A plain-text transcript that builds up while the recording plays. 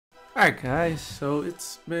Alright guys, so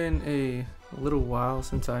it's been a little while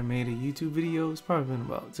since I made a YouTube video. It's probably been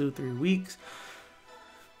about 2-3 weeks.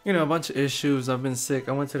 You know, a bunch of issues. I've been sick.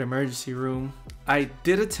 I went to the emergency room. I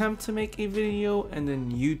did attempt to make a video and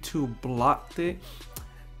then YouTube blocked it.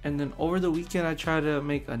 And then over the weekend I tried to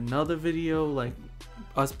make another video, like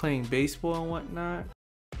us playing baseball and whatnot.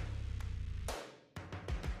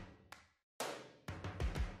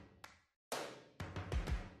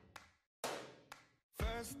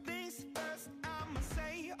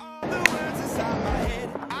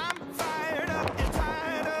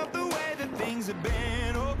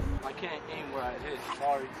 I can't aim where I hit,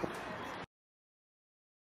 sorry.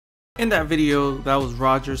 In that video, that was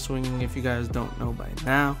Roger swinging, if you guys don't know by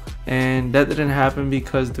now, and that didn't happen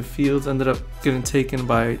because the fields ended up getting taken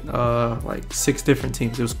by like 6 different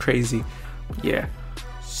teams. It was crazy. Yeah,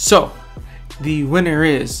 so the winner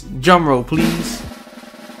is, drum roll please,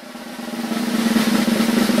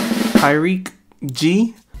 Tyreek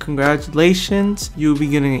G. Congratulations, you'll be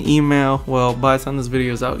getting an email. Well, by the time this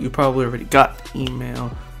video is out, you probably already got the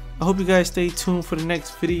email. I hope you guys stay tuned for the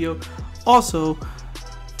next video. Also,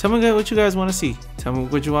 tell me what you guys want to see. Tell me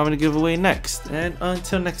what you want me to give away next. And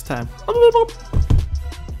until next time.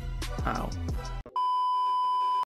 Out.